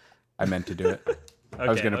 I meant to do it. I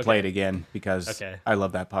was going to play it again because I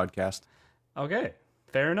love that podcast. Okay,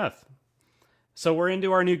 fair enough. So we're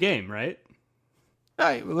into our new game, right? All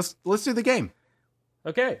right, let's do the game.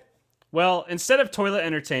 Okay. Well, instead of toilet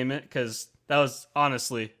entertainment, because that was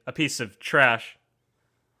honestly a piece of trash,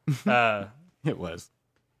 It was.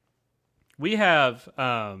 we have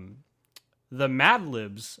the Mad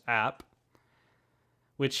Libs app,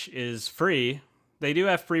 which is free. They do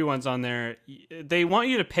have free ones on there. They want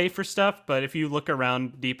you to pay for stuff, but if you look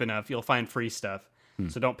around deep enough, you'll find free stuff.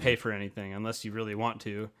 So don't pay for anything unless you really want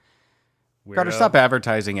to. Got to stop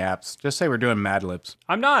advertising apps. Just say we're doing Mad Libs.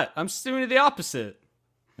 I'm not. I'm just doing the opposite.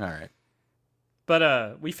 All right.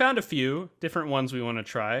 But we found a few different ones we want to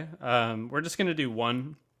try. We're just going to do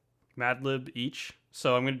one Mad Lib each.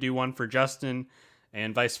 So I'm going to do one for Justin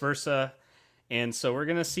and vice versa. And so we're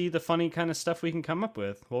going to see the funny kind of stuff we can come up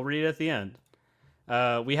with. We'll read it at the end.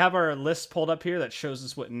 We have our list pulled up here that shows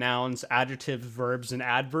us what nouns, adjectives, verbs, and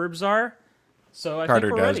adverbs are. So I Carter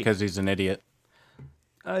think we're does ready. because he's an idiot.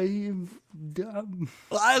 I am dumb.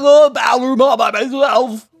 I love Alabama by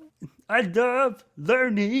myself. I love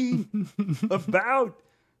learning about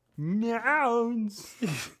nouns.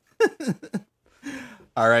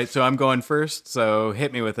 All right, so I'm going first. So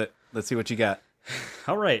hit me with it. Let's see what you got.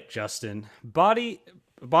 All right, Justin. Body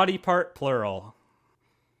part plural.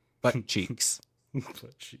 Butt cheeks.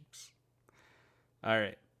 Butt cheeks. All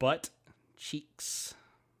right, butt cheeks.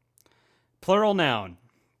 Plural noun.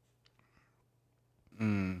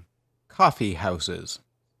 Coffee houses.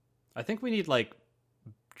 I think we need like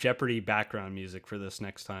Jeopardy background music for this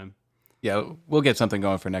next time. Yeah, we'll get something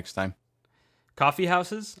going for next time. Coffee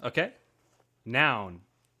houses. Okay. Noun.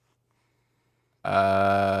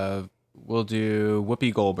 We'll do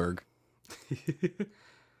Whoopi Goldberg.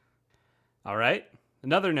 All right.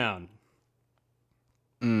 Another noun.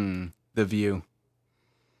 The View.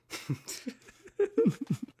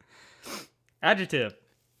 Adjective.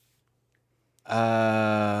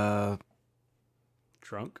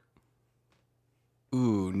 Drunk.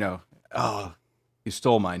 Ooh, no. Oh, you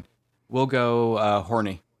stole mine. We'll go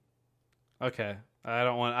horny. Okay. I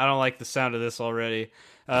don't like the sound of this already.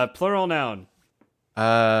 Plural noun.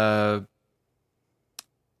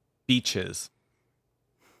 Beaches.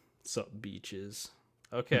 So beaches.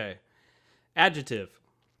 Okay. Adjective.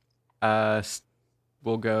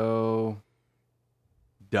 We'll go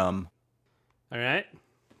dumb. All right.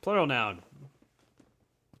 Plural noun.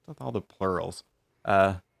 What's with all the plurals?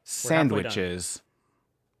 Sandwiches.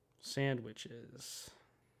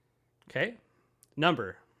 Okay.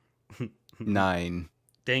 Number. 9.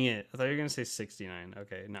 Dang it. I thought you were going to say 69.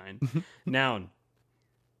 Okay, 9. Noun.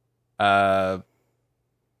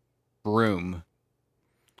 Broom.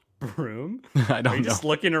 Broom? I Are don't you know. just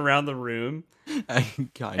looking around the room?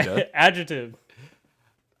 Kind of. Adjective.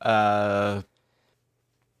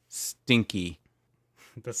 Stinky.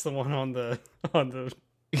 That's the one on the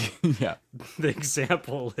Yeah. the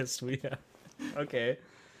example list we have. Okay.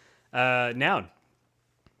 Noun.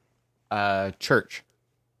 Church.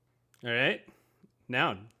 All right.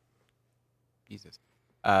 Noun. Jesus.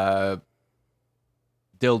 Dildo.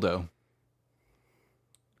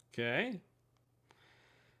 Okay.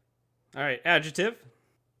 All right. Adjective.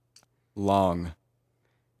 Long.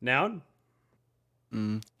 Noun.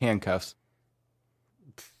 Handcuffs.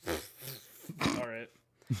 All right.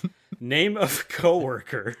 Name of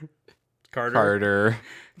coworker. Carter. Carter.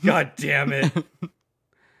 God damn it.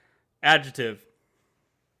 Adjective.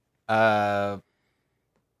 Fat.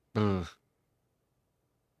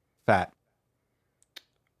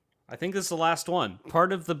 I think this is the last one.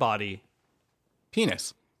 Part of the body.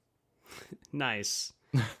 Penis. Nice.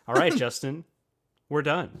 All right, Justin. We're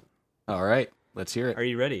done. All right. Let's hear it. Are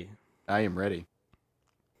you ready? I am ready.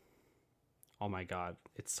 Oh my god.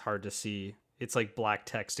 It's hard to see. It's like black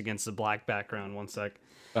text against a black background. One sec.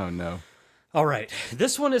 Oh, no. All right.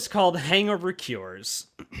 This one is called Hangover Cures.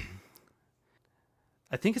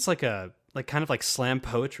 I think it's like kind of like slam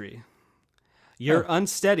poetry. You're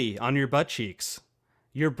unsteady on your butt cheeks.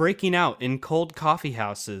 You're breaking out in cold coffee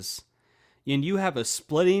houses. And you have a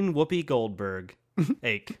splitting Whoopi Goldberg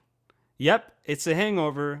ache. Yep, it's a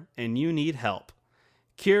hangover and you need help.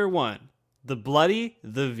 Cure 1. The bloody,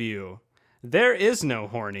 the view. There is no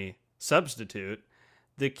horny. Substitute.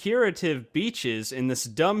 The curative beaches in this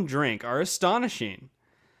dumb drink are astonishing.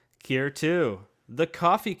 Cure 2. The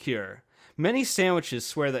coffee cure. Many sandwiches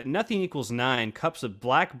swear that nothing equals 9 cups of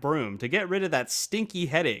black broom to get rid of that stinky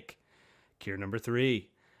headache. Cure number 3.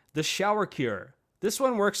 The shower cure. This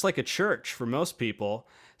one works like a church for most people.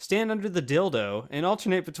 Stand under the dildo and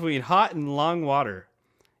alternate between hot and long water.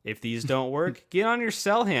 If these don't work, get on your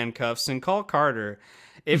cell handcuffs and call Carter.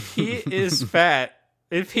 If he is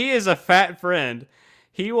a fat friend,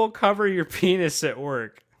 he will cover your penis at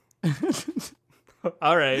work.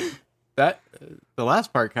 All right. The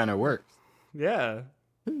last part kind of works. Yeah.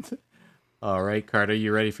 All right, Carter,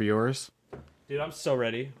 you ready for yours? Dude, I'm so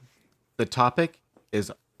ready. The topic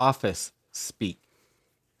is office speak.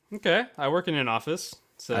 Okay, I work in an office,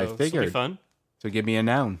 so I this will be figured. fun. So give me a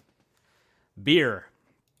noun. Beer.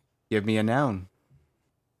 Give me a noun.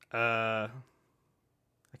 I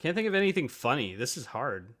can't think of anything funny. This is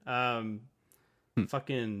hard.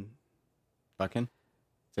 Fucking Fucking.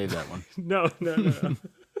 Save that one. no.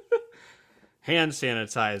 Hand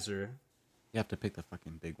sanitizer. You have to pick the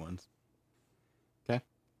fucking big ones. Okay.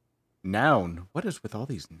 Noun. What is with all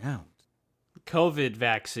these nouns? COVID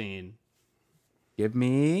vaccine. Give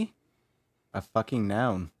me a fucking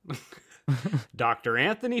noun. Dr.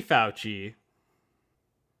 Anthony Fauci.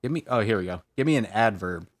 Give me. Oh, here we go. Give me an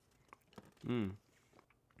adverb.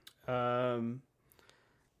 I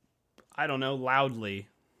don't know, loudly.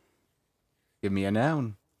 Give me a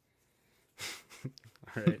noun.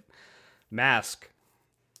 All right. Mask.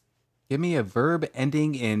 Give me a verb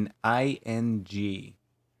ending in ing.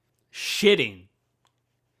 Shitting.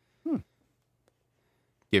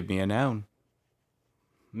 Give me a noun.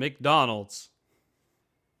 McDonald's.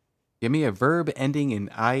 Give me a verb ending in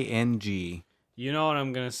ing. You know what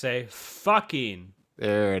I'm going to say? Fucking.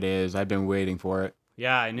 There it is. I've been waiting for it.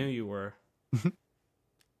 Yeah, I knew you were.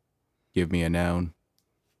 Give me a noun.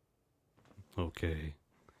 Okay.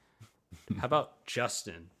 How about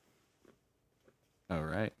Justin? All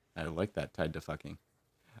right. I like that tied to fucking.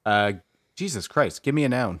 Jesus Christ. Give me a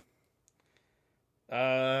noun.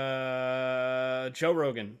 Joe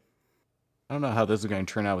Rogan. I don't know how this is going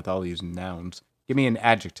to turn out with all these nouns. Give me an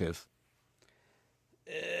adjective.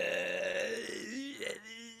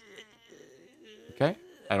 Okay.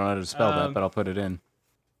 I don't know how to spell that, but I'll put it in.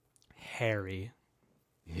 Harry.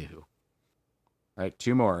 Ew. All right,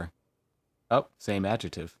 2 more. Oh, same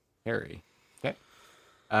adjective. Harry. Okay.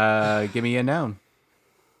 Give me a noun.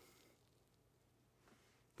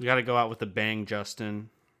 You got to go out with a bang, Justin.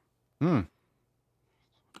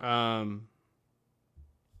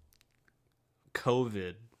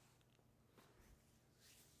 COVID.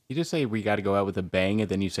 You just say we got to go out with a bang, and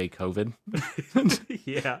then you say COVID.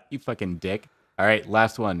 Yeah. You fucking dick. All right,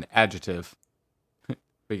 last one. Adjective.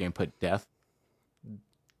 We're gonna put death.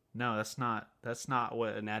 No, that's not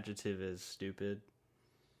what an adjective is, stupid.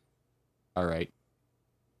 All right.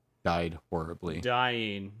 Died horribly.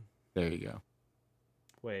 Dying. There you go.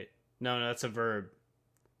 Wait. No, that's a verb.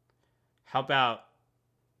 How about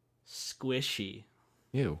squishy?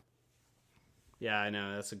 Ew. Yeah, I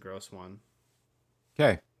know. That's a gross one.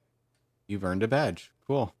 Okay. You've earned a badge.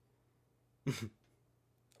 Cool.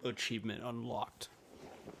 Achievement unlocked.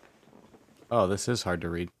 Oh, this is hard to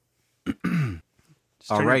read.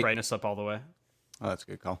 Just All turn right. your brightness up all the way. Oh, that's a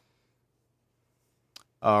good call.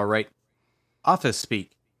 All right. Office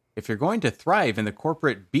speak. If you're going to thrive in the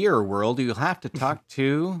corporate beer world, you'll have to talk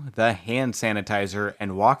to the hand sanitizer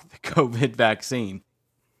and walk the COVID vaccine.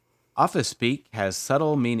 Office speak has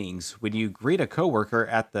subtle meanings. When you greet a coworker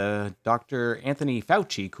at the Dr. Anthony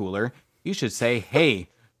Fauci cooler, you should say, "Hey,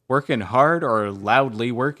 working hard or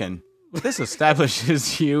loudly working." This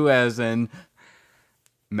establishes you as an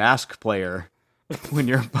mask player. When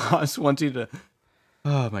your boss wants you to...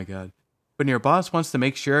 Oh, my God. When your boss wants to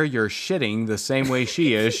make sure you're shitting the same way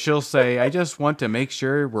she is, she'll say, "I just want to make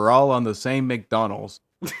sure we're all on the same McDonald's."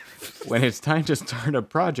 When it's time to start a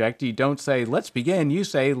project, you don't say, "Let's begin." You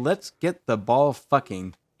say, "Let's get the ball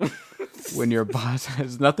fucking." When your boss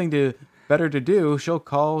has nothing better to do, she'll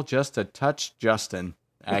call just to touch Justin.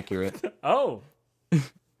 Accurate. Oh.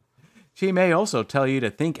 She may also tell you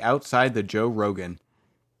to think outside the Joe Rogan.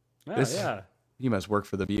 Yeah. You must work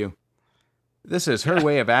for The View. This is her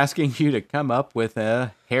way of asking you to come up with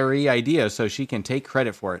a hairy idea so she can take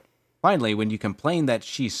credit for it. Finally, when you complain that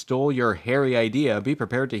she stole your hairy idea, be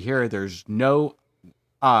prepared to hear there's no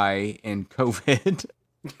I in COVID.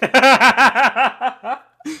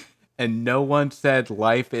 And no one said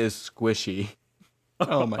life is squishy.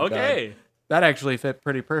 Oh my God. Okay. That actually fit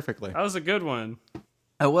pretty perfectly. That was a good one.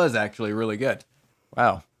 That was actually really good.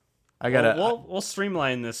 Wow. I gotta... We'll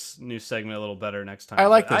streamline this new segment a little better next time. I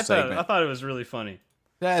like this segment. I thought it was really funny.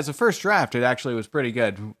 Yeah, as a first draft, it actually was pretty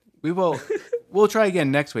good. We'll try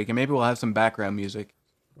again next week, and maybe we'll have some background music.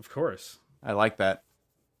 Of course. I like that.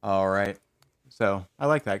 All right. So, I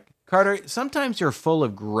like that. Carter, sometimes you're full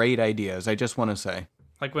of great ideas, I just want to say.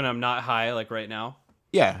 Like when I'm not high, like right now.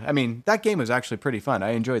 Yeah, I mean, that game was actually pretty fun.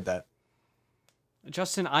 I enjoyed that.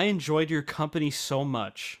 Justin, I enjoyed your company so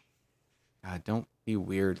much. God, don't be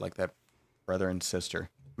weird like that, brother and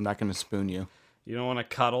sister. I'm not going to spoon you. You don't want to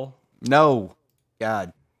cuddle? No.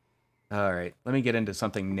 God. All right. Let me get into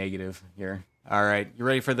something negative here. All right. You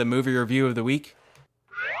ready for the movie review of the week?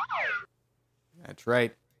 That's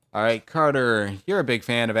right. All right, Carter, you're a big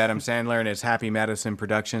fan of Adam Sandler and his Happy Madison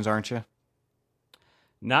Productions, aren't you?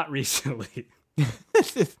 Not recently.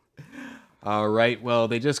 All right, well,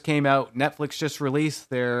 they just came out. Netflix just released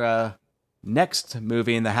their next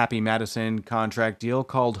movie in the Happy Madison contract deal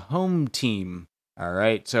called Home Team. All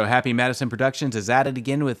right, so Happy Madison Productions is at it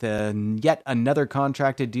again with yet another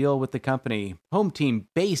contracted deal with the company. Home Team,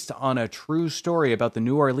 based on a true story about the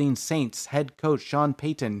New Orleans Saints head coach Sean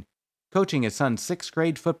Payton coaching his son's 6th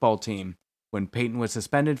grade football team when Payton was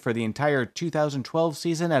suspended for the entire 2012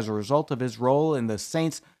 season as a result of his role in the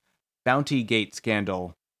Saints Bounty Gate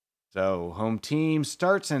scandal. So Home Team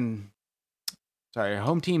stars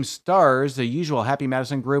the usual Happy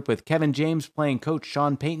Madison group with Kevin James playing Coach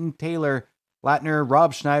Sean Payton, Taylor Lautner,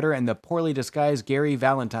 Rob Schneider, and the poorly disguised Gary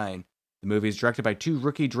Valentine. The movie is directed by 2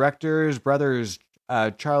 rookie directors, brothers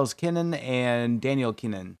Charles Kinnan and Daniel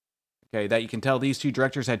Kinnan. Okay, that you can tell these 2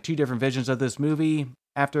 directors had 2 different visions of this movie.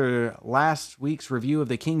 After last week's review of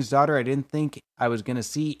The King's Daughter, I didn't think I was going to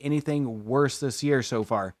see anything worse this year so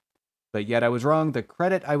far. But yet I was wrong. The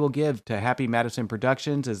credit I will give to Happy Madison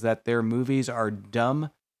Productions is that their movies are dumb,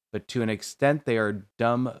 but to an extent they are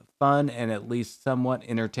dumb fun and at least somewhat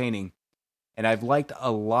entertaining. And I've liked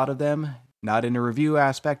a lot of them, not in a review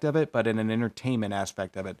aspect of it, but in an entertainment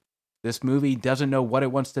aspect of it. This movie doesn't know what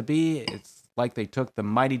it wants to be. It's like they took the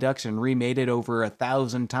Mighty Ducks and remade it over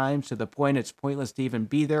 1,000 times to the point it's pointless to even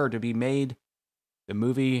be there or to be made. The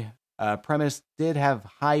movie premise did have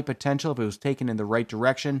high potential if it was taken in the right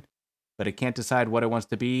direction, but it can't decide what it wants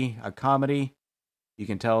to be. A comedy. You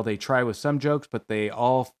can tell they try with some jokes, but they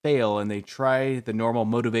all fail, and they try the normal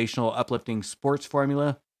motivational, uplifting sports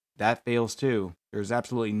formula. That fails too. There's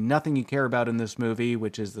absolutely nothing you care about in this movie,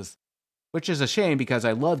 which is a shame because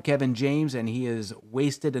I love Kevin James and he is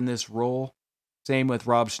wasted in this role. Same with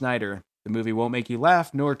Rob Schneider. The movie won't make you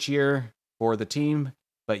laugh nor cheer for the team,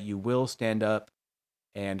 but you will stand up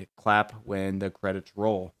and clap when the credits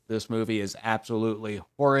roll. This movie is absolutely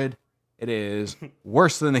horrid. It is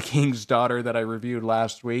worse than The King's Daughter that I reviewed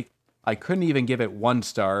last week. I couldn't even give it 1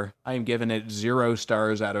 star. I am giving it 0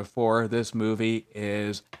 stars out of 4. This movie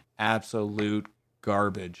is absolute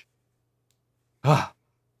garbage. What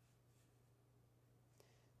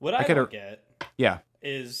I don't get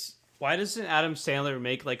is why doesn't Adam Sandler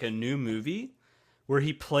make like a new movie where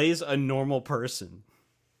he plays a normal person?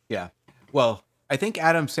 Yeah. Well, I think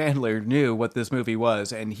Adam Sandler knew what this movie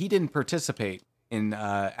was, and he didn't participate in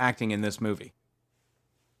acting in this movie.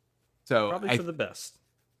 So probably for the best.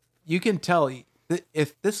 You can tell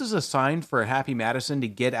if this is a sign for Happy Madison to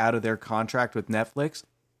get out of their contract with Netflix,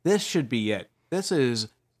 this should be it.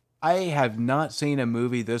 I have not seen a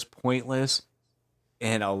movie this pointless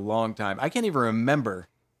in a long time. I can't even remember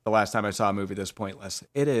the last time I saw a movie this pointless.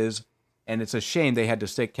 It is, and it's a shame they had to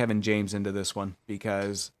stick Kevin James into this one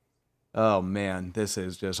because, oh man, this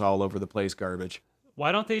is just all over the place garbage.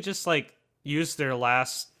 Why don't they just like use their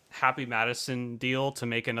last Happy Madison deal to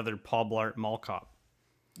make another Paul Blart Mall Cop?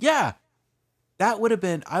 Yeah, that would have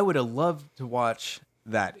been. I would have loved to watch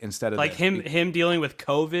that instead of like him dealing with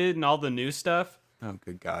COVID and all the new stuff. Oh,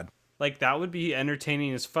 good God! Like that would be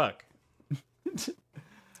entertaining as fuck.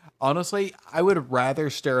 Honestly, I would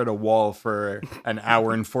rather stare at a wall for an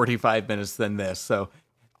hour and 45 minutes than this. So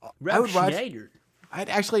I'd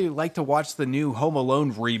actually like to watch the new Home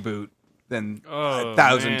Alone reboot than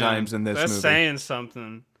 1,000 times in this movie. That's saying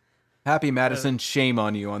something. Happy Madison, shame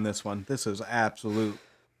on you on this one. This is absolute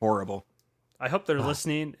horrible. I hope they're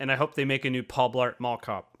listening, and I hope they make a new Paul Blart Mall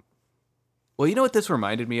Cop. Well, you know what this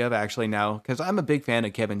reminded me of actually now? Because I'm a big fan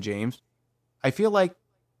of Kevin James. I feel like,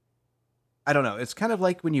 I don't know, it's kind of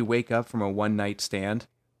like when you wake up from a one-night stand.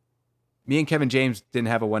 Me and Kevin James didn't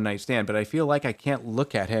have a one-night stand, but I feel like I can't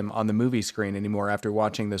look at him on the movie screen anymore after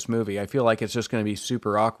watching this movie. I feel like it's just going to be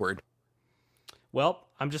super awkward. Well,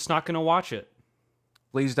 I'm just not going to watch it.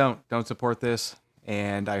 Please don't. Don't support this.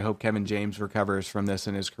 And I hope Kevin James recovers from this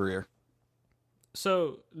in his career.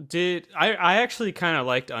 So, I actually kind of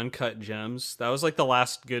liked Uncut Gems. That was like the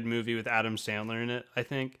last good movie with Adam Sandler in it, I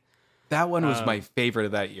think. That one was my favorite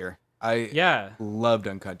of that year. I loved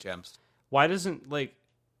Uncut Gems. Why doesn't, like,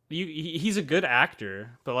 he's a good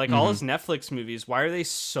actor, but like all his Netflix movies, why are they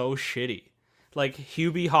so shitty? Like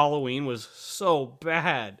Hubie Halloween was so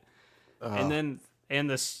bad. And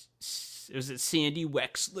was it Sandy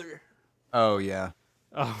Wexler? Oh, yeah.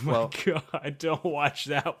 Oh, my God. Don't watch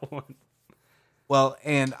that one. Well,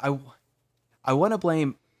 and I want to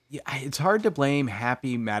blame... It's hard to blame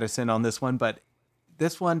Happy Madison on this one, but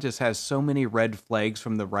this one just has so many red flags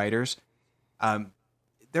from the writers.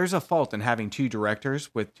 There's a fault in having 2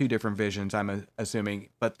 directors with 2 different visions, I'm assuming,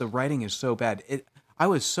 but the writing is so bad. I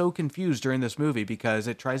was so confused during this movie because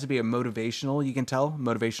it tries to be a motivational, you can tell,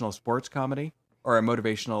 motivational sports comedy or a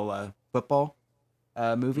motivational football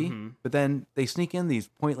movie. But then they sneak in these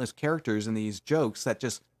pointless characters and these jokes that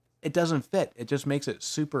just, it doesn't fit. It just makes it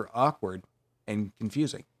super awkward and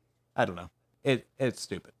confusing. I don't know. It's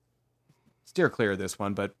stupid. Steer clear of this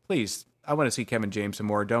one, but please, I want to see Kevin James some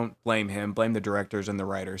more. Don't blame him. Blame the directors and the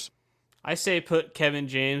writers. I say put Kevin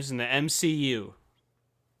James in the MCU.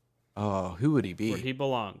 Oh, who would he be? Where he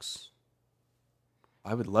belongs.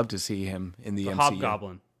 I would love to see him in the MCU.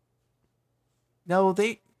 Hobgoblin. No,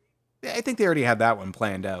 I think they already had that one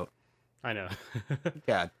planned out. I know.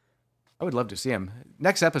 God, I would love to see him.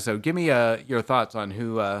 Next episode, give me your thoughts on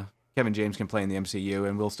who Kevin James can play in the MCU,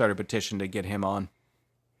 and we'll start a petition to get him on.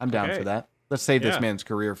 I'm down for that. Let's save this man's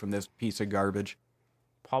career from this piece of garbage.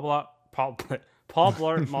 Paul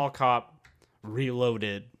Blart Mall Cop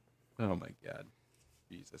Reloaded. Oh my God.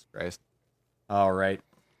 Jesus Christ. All right.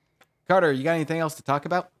 Carter, you got anything else to talk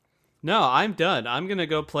about? No, I'm done. I'm going to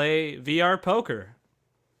go play VR poker.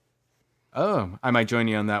 Oh, I might join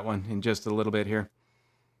you on that one in just a little bit here.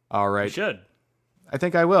 All right. You should. I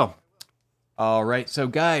think I will. All right. So,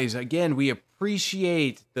 guys, again, we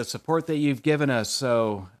appreciate the support that you've given us.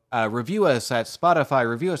 So, review us at Spotify,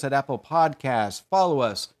 review us at Apple Podcasts, follow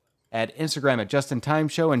us at Instagram at Just in Time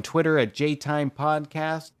Show and Twitter at JTime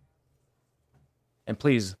Podcast. And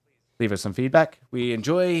please leave us some feedback. We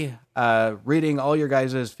enjoy reading all your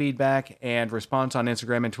guys' feedback and response on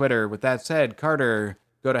Instagram and Twitter. With that said, Carter,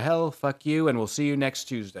 go to hell, fuck you, and we'll see you next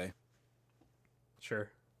Tuesday.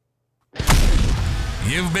 Sure.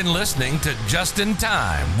 You've been listening to Just in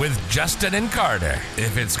Time with Justin and Carter.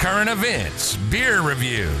 If it's current events, beer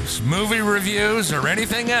reviews, movie reviews, or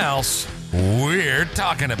anything else, we're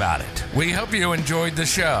talking about it. We hope you enjoyed the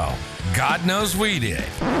show. God knows we did.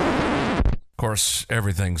 Of course,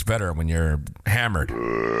 everything's better when you're hammered.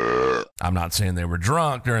 I'm not saying they were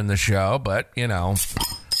drunk during the show, but, you know,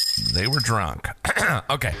 they were drunk.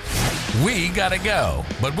 Okay, we gotta go,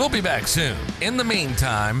 but we'll be back soon. In the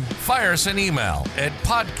meantime, fire us an email at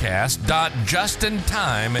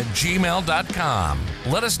podcast.justintime@gmail.com.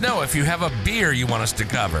 Let us know if you have a beer you want us to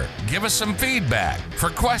cover. Give us some feedback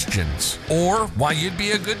for questions or why you'd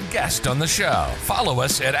be a good guest on the show. Follow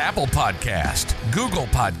us at Apple Podcast, Google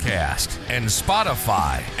Podcast, and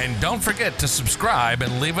Spotify. And don't forget to subscribe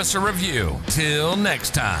and leave us a review. Till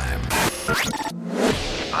next time.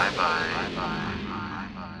 Bye-bye.